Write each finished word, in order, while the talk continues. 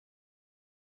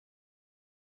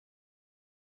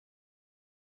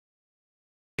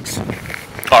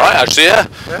Alright, actually, yeah.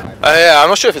 Yeah, I'm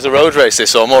not sure if it's a road race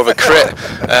this or more of a crit,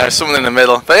 something in the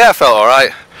middle. But yeah, I felt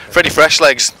alright. Pretty fresh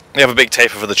legs. You have a big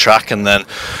taper for the track, and then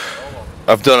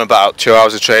I've done about 2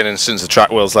 hours of training since the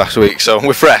track worlds last week, so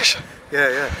we're fresh.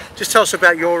 Yeah. Just tell us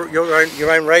about your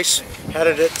own race. How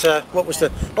did it? What was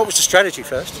the strategy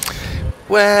first?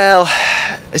 Well,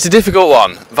 it's a difficult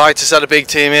one. Vitus had a big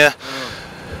team here,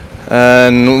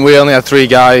 and we only had 3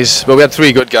 guys, but we had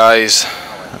 3 good guys.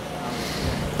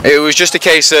 It was just a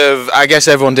case of, I guess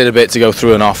everyone did a bit to go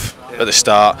through and off at the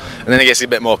start, and then it gets a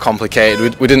bit more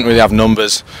complicated. We didn't really have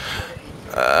numbers,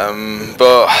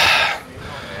 but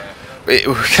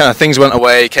things went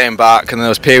away, came back, and there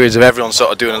was periods of everyone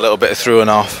sort of doing a little bit of through and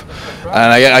off.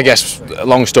 And I guess,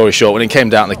 long story short, when it came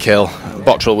down to the kill,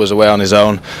 Bottrell was away on his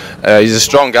own. He's a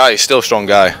strong guy, he's still a strong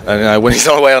guy, and when he's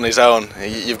not away on his own,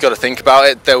 you've got to think about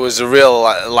it. There was a real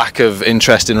lack of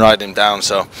interest in riding him down,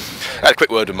 so I had a quick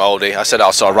word with Mouldy. I said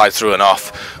I'll sort of ride through and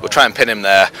off, we'll try and pin him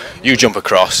there, you jump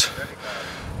across.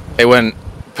 It went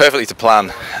perfectly to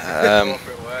plan.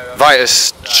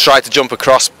 Vitus tried to jump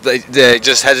across, they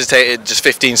just hesitated just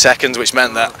 15 seconds, which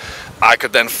meant that I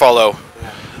could then follow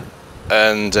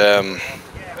and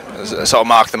sort of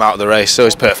mark them out of the race. So it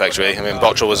was perfect, really. I mean,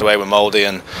 Bottrell was away with Mouldy,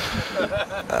 and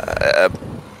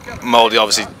Mouldy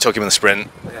obviously took him in the sprint,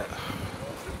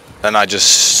 and I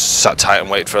just sat tight and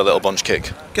waited for a little bunch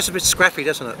kick. Gets a bit scrappy,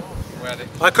 doesn't it?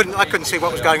 I couldn't see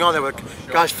what was going on. There were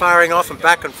guys firing off and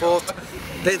back and forth.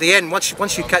 The end, once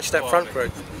you catch that front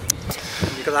group,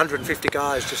 you've got 150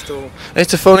 guys just all...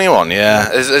 It's a funny one, yeah.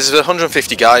 There's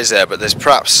 150 guys there, but there's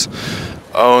perhaps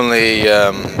only,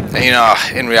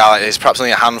 in reality, there's perhaps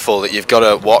only a handful that you've got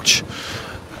to watch.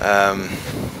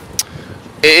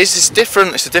 It's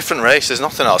different. It's a different race. There's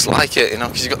nothing else like it,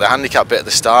 because you've got the handicap bit at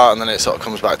the start, and then it sort of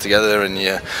comes back together. And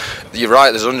you're right.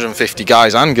 There's 150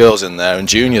 guys and girls in there, and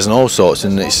juniors and all sorts.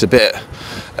 And it's a bit.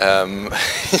 You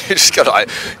just got to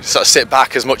sort of sit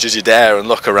back as much as you dare and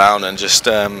look around and just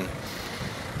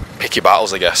pick your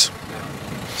battles, I guess.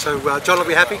 So Jon will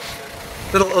be happy.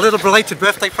 A little belated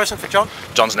birthday present for Jon.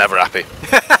 Jon's never happy.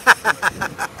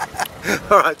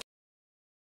 All right.